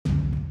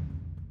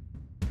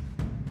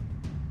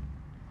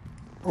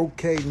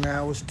Okay,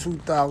 now it's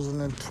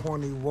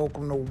 2020.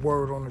 Welcome to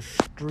Word on the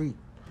Street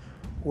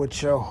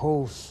with your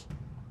host,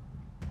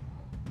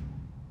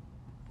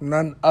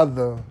 none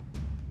other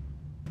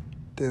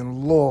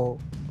than Law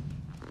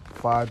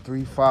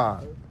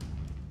 535.